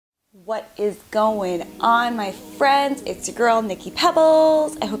What is going on, my friends? It's your girl, Nikki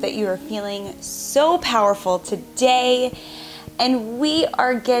Pebbles. I hope that you are feeling so powerful today. And we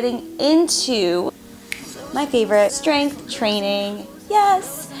are getting into my favorite, strength training.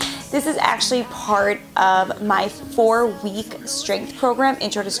 Yes, this is actually part of my 4-week strength program,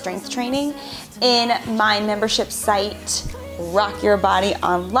 Intro to Strength Training, in my membership site, Rock Your Body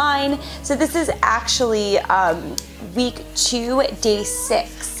Online. So this is actually week 2, day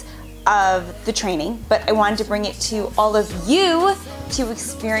 6 of the training, but I wanted to bring it to all of you to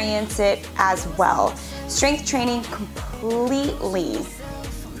experience it as well. Strength training completely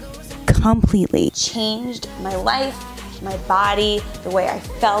changed my life, my body, the way I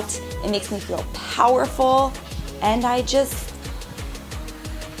felt. It makes me feel powerful, and I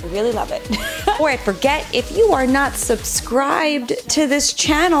really love it. Before I forget, if you are not subscribed to this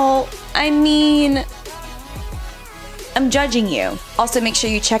channel, I'm judging you. Also, make sure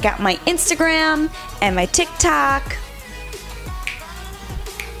you check out my Instagram and my TikTok.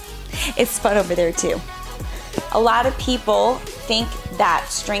 It's fun over there too. A lot of people think that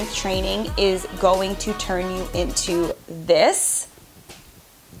strength training is going to turn you into this.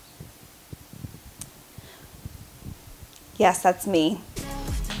 Yes, that's me.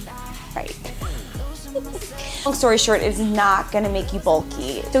 Right. Long story short, it's not gonna make you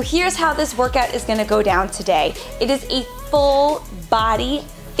bulky. So here's how this workout is gonna go down today. It is a full body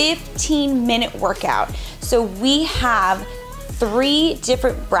 15-minute workout. So we have 3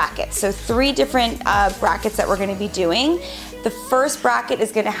 different brackets. So 3 different brackets that we're gonna be doing. The first bracket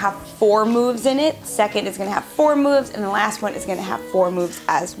is gonna have 4 moves in it. Second is gonna have 4 moves, and the last one is gonna have 4 moves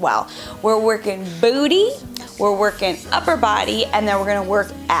as well. We're working booty, we're working upper body, and then we're gonna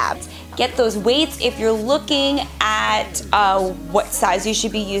work abs. Get those weights. If you're looking at what size you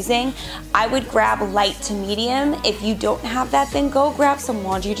should be using, I would grab light to medium. If you don't have that, then go grab some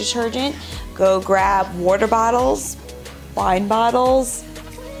laundry detergent. Go grab water bottles, wine bottles,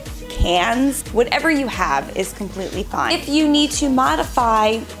 cans. Whatever you have is completely fine. If you need to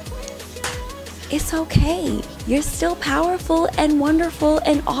modify, it's okay. You're still powerful and wonderful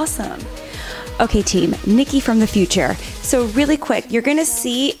and awesome. Okay team, Nikki from the future. So really quick, you're gonna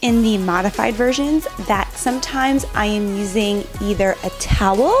see in the modified versions that sometimes I am using either a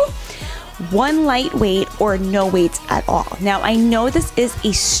towel, 1 light weight, or no weights at all. Now I know this is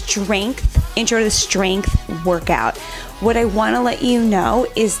a intro to strength workout. What I wanna let you know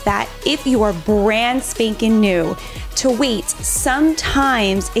is that if you are brand spanking new to weights,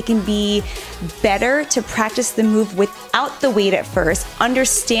 sometimes it can be better to practice the move without the weight at first,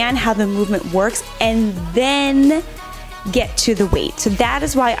 understand how the movement works, and then get to the weight. So that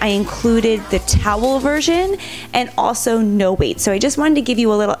is why I included the towel version and also no weight. So I just wanted to give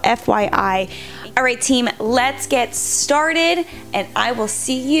you a little FYI. All right team, let's get started, and I will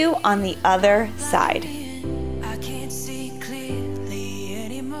see you on the other side.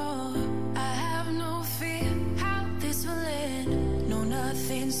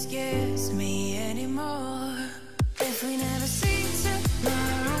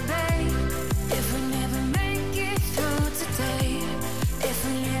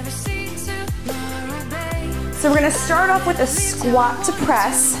 So we're gonna start off with a squat to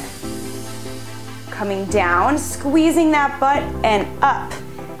press. Coming down, squeezing that butt, and up.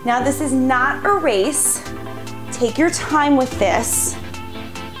 Now this is not a race. Take your time with this.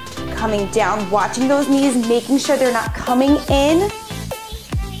 Coming down, watching those knees, making sure they're not coming in.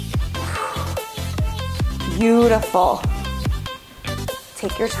 Beautiful.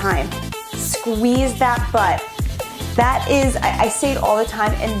 Take your time. Squeeze that butt. That is, I say it all the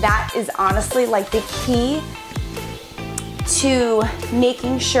time, and that is honestly like the key to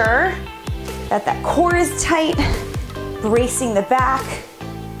making sure that that core is tight, bracing the back.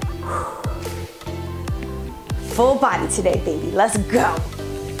 Full body today, baby. Let's go.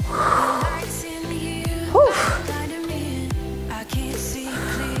 Whew.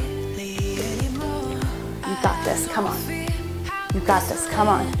 You got this, come on. You got this, come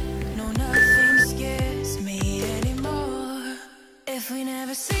on.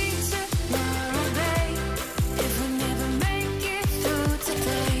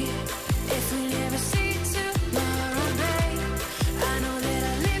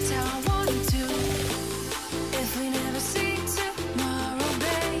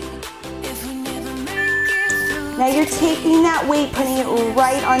 Now you're taking that weight, putting it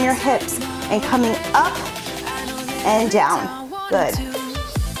right on your hips, and coming up and down. Good.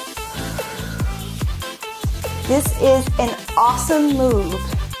 This is an awesome move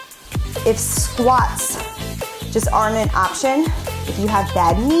if squats just aren't an option. If you have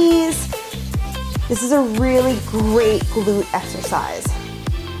bad knees, this is a really great glute exercise.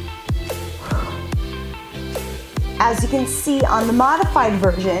 As you can see on the modified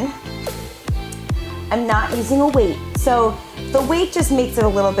version, I'm not using a weight. So the weight just makes it a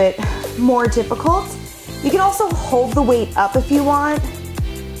little bit more difficult. You can also hold the weight up if you want.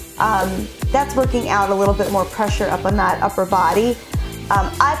 That's working out a little bit more pressure up on that upper body.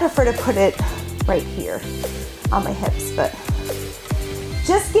 I prefer to put it right here on my hips, but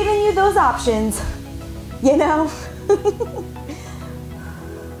just giving you those options, you know?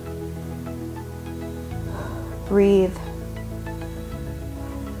 Breathe.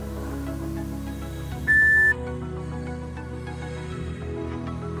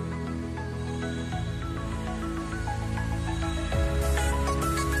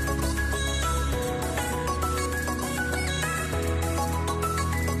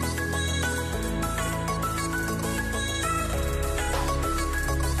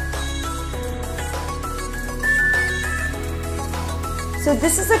 So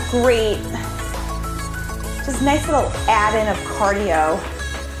this is a great, just nice little add-in of cardio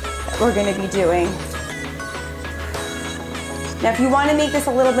that we're gonna be doing. Now if you wanna make this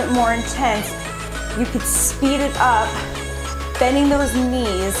a little bit more intense, you could speed it up, bending those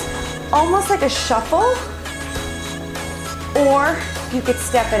knees, almost like a shuffle, or you could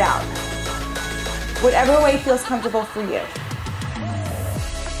step it out. Whatever way feels comfortable for you.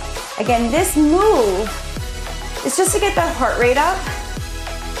 Again, this move is just to get that heart rate up,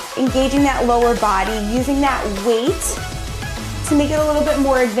 engaging that lower body, using that weight to make it a little bit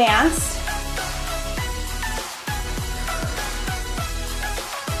more advanced.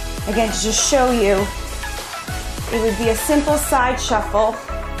 Again, to just show you, it would be a simple side shuffle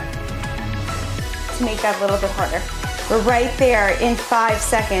to make that a little bit harder. We're right there in 5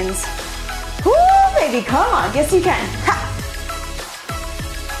 seconds. Woo, baby, come on, yes you can. Ha.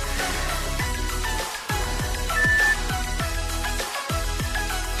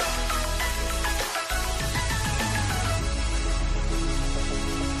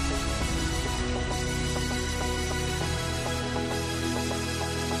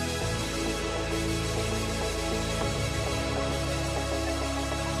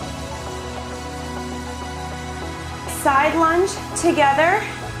 Side lunge together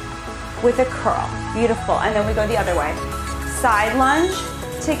with a curl. Beautiful. And then we go the other way. Side lunge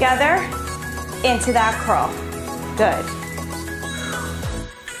together into that curl. Good.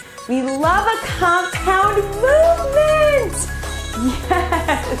 We love a compound movement.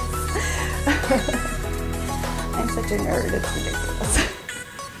 Yes. I'm such a nerd. It's ridiculous.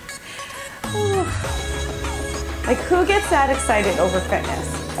 Like, who gets that excited over fitness?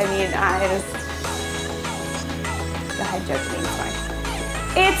 I mean, I just... Go ahead, judge me, it's fine.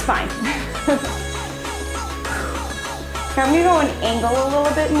 It's fine. Here, I'm gonna go and angle a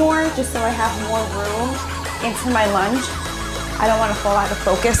little bit more just so I have more room into my lunge. I don't wanna fall out of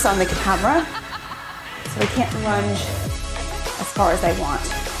focus on the camera, so I can't lunge as far as I want.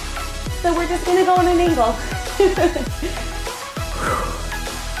 So we're just gonna go on an angle.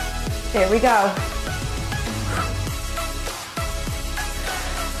 There we go.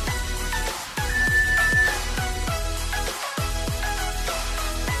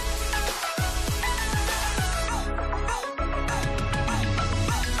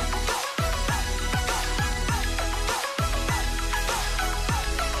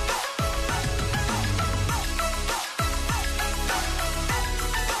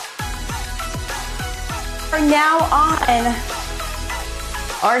 We're now on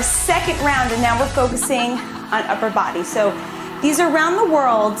our second round, and now we're focusing on upper body. So these around the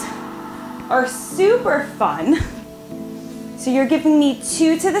world are super fun. So you're giving me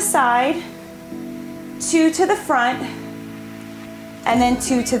 2 to the side, 2 to the front, and then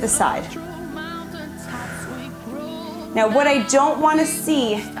 2 to the side. Now what I don't want to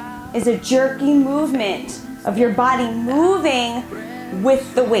see is a jerky movement of your body moving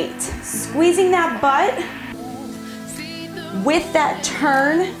with the weight. Squeezing that butt with that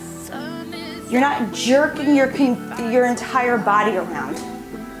turn, you're not jerking your entire body around.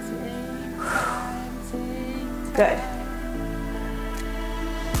 Good.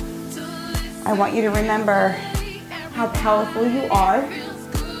 I want you to remember how powerful you are.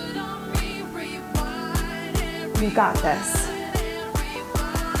 You got this.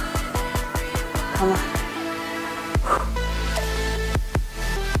 Come on.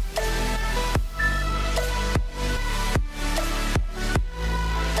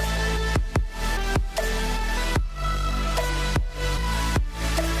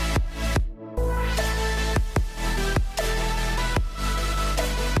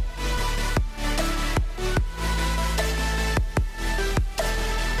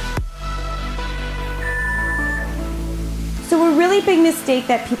 So a really big mistake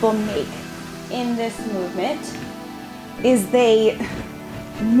that people make in this movement is they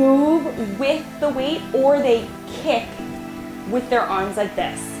move with the weight or they kick with their arms like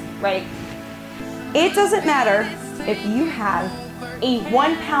this, right? It doesn't matter if you have a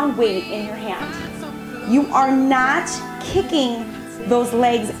 1 pound weight in your hand. You are not kicking those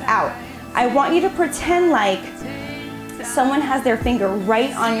legs out. I want you to pretend like someone has their finger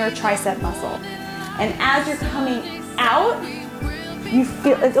right on your tricep muscle. And as you're coming out, you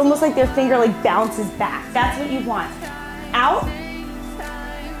feel, it's almost like their finger like bounces back. That's what you want. Out,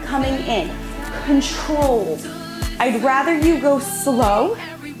 coming in, controlled. I'd rather you go slow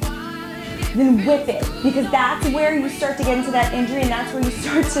than whip it, because that's where you start to get into that injury and that's where you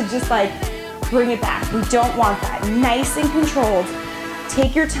start to just like bring it back. We don't want that. Nice and controlled.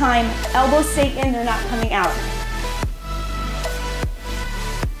 Take your time. Elbows stay in, they're not coming out.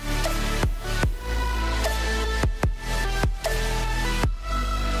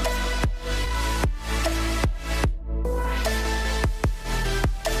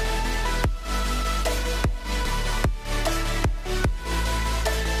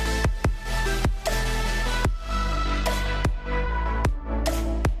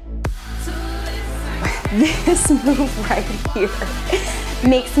 This move right here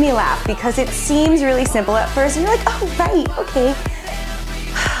makes me laugh because it seems really simple at first and you're like, oh, right, okay.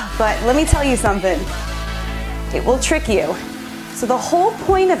 But let me tell you something, it will trick you. So the whole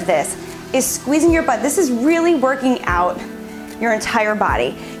point of this is squeezing your butt. This is really working out your entire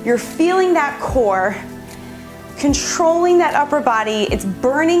body. You're feeling that core, controlling that upper body. It's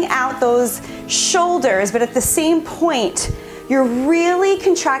burning out those shoulders, but at the same point, you're really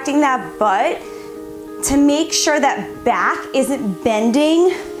contracting that butt to make sure that back isn't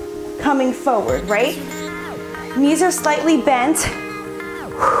bending coming forward, right? Knees are slightly bent.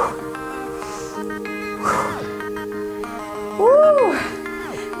 Woo.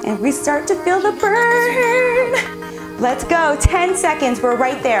 And we start to feel the burn. Let's go, 10 seconds, we're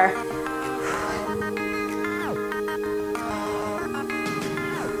right there.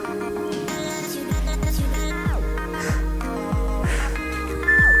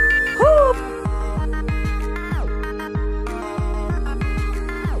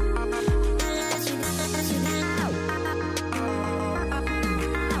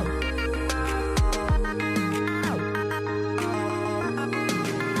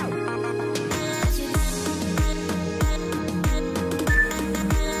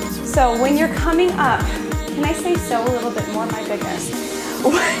 So when you're coming up, can I say so a little bit more? My goodness.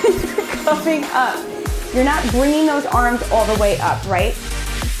 When you're coming up, you're not bringing those arms all the way up, right?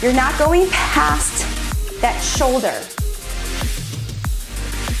 You're not going past that shoulder.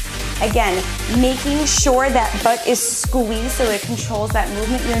 Again, making sure that butt is squeezed so it controls that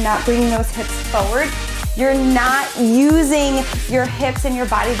movement. You're not bringing those hips forward. You're not using your hips and your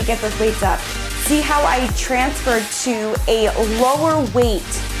body to get those weights up. See how I transferred to a lower weight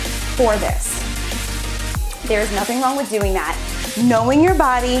for this. There's nothing wrong with doing that. Knowing your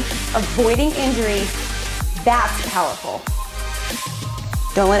body, avoiding injury, that's powerful.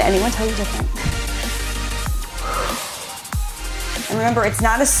 Don't let anyone tell you different. And remember, it's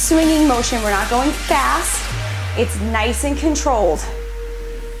not a swinging motion. We're not going fast. It's nice and controlled.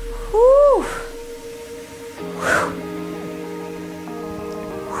 Whew. Whew.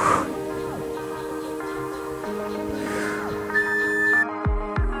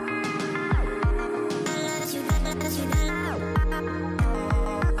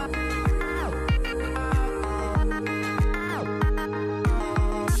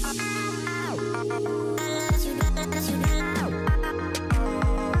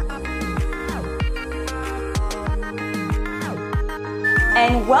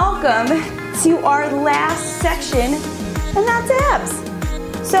 And welcome to our last section, and that's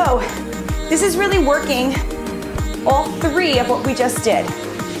abs. So this is really working all three of what we just did.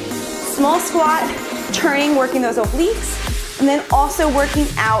 Small squat, turning, working those obliques, and then also working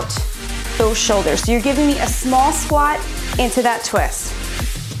out those shoulders. So you're giving me a small squat into that twist.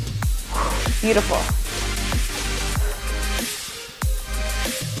 Beautiful.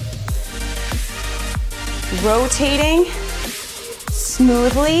 Rotating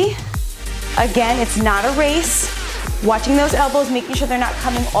smoothly. Again, it's not a race. Watching those elbows, making sure they're not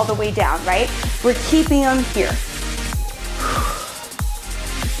coming all the way down, right? We're keeping them here.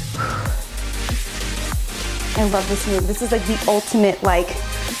 I love this move. This is like the ultimate like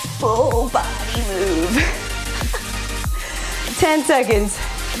full body move. 10 seconds.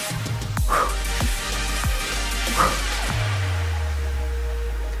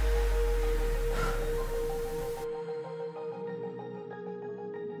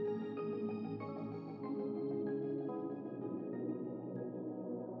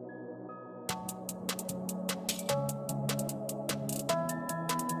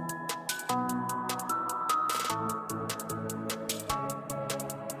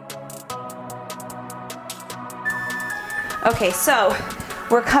 Okay, so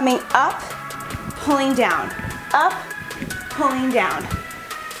we're coming up, pulling down, up, pulling down.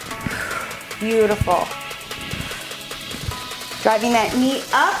 Beautiful. Driving that knee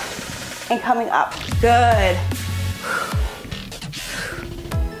up and coming up. Good.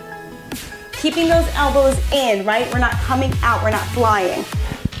 Keeping those elbows in, right? We're not coming out, we're not flying.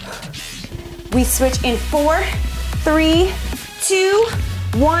 We switch in 4, 3, 2,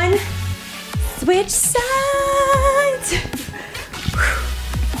 1. Switch sides.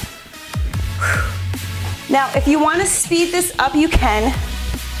 Now, if you want to speed this up, you can.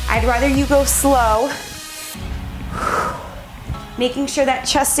 I'd rather you go slow. Making sure that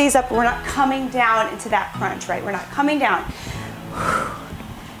chest stays up. We're not coming down into that crunch, right? We're not coming down.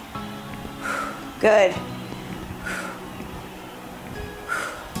 Good.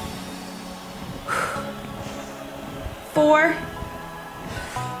 Four.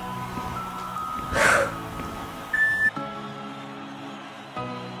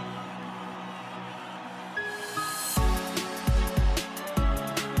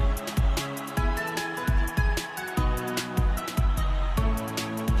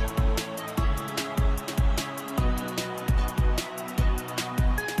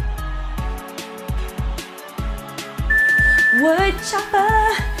 Wood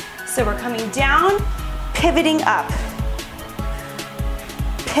chopper. So we're coming down, pivoting up.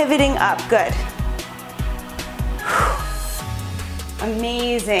 Pivoting up, good.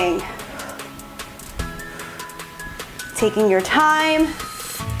 Amazing. Taking your time,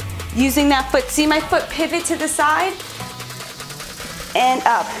 using that foot. See my foot pivot to the side and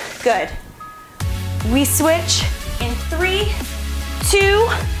up, good. We switch in 3, 2,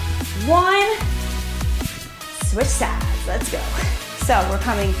 1. Switch sides. Let's go. So we're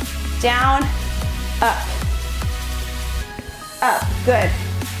coming down, up, good,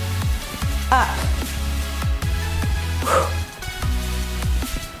 up.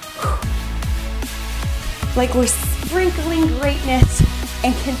 Like we're sprinkling greatness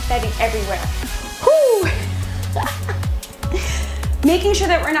and confetti everywhere. Whoo! Making sure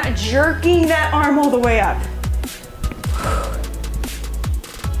that we're not jerking that arm all the way up.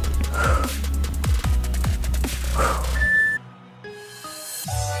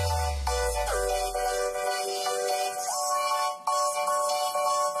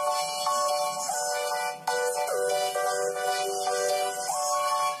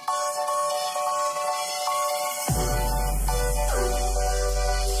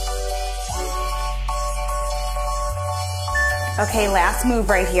 Okay, last move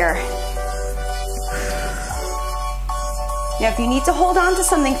right here. Now, if you need to hold on to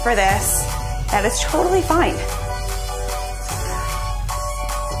something for this, that is totally fine.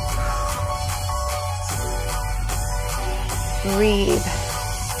 Breathe.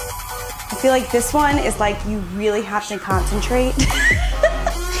 I feel like this one is like you really have to concentrate.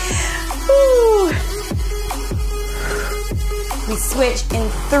 We switch in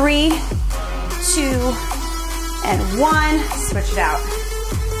 3, 2, and 1. Switch it out.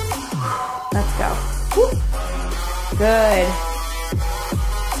 Let's go. Woo. Good.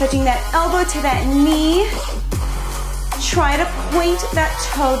 Touching that elbow to that knee. Try to point that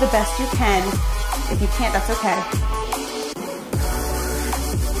toe the best you can. If you can't, that's okay.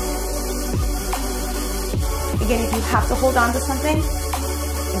 Again, if you have to hold on to something,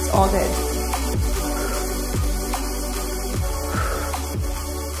 it's all good.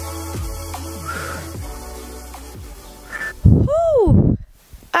 Whew.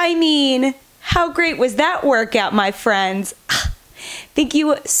 I mean, how great was that workout, my friends? Thank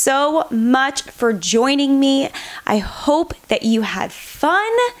you so much for joining me. I hope that you had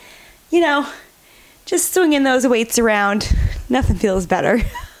fun. You know, just swinging those weights around. Nothing feels better.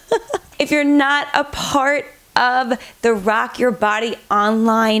 If you're not a part of the Rock Your Body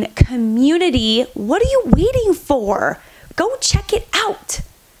online community, what are you waiting for? Go check it out.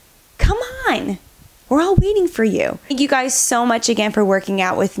 Come on. We're all waiting for you. Thank you guys so much again for working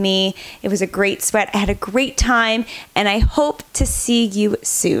out with me. It was a great sweat. I had a great time, and I hope to see you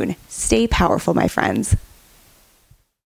soon. Stay powerful, my friends.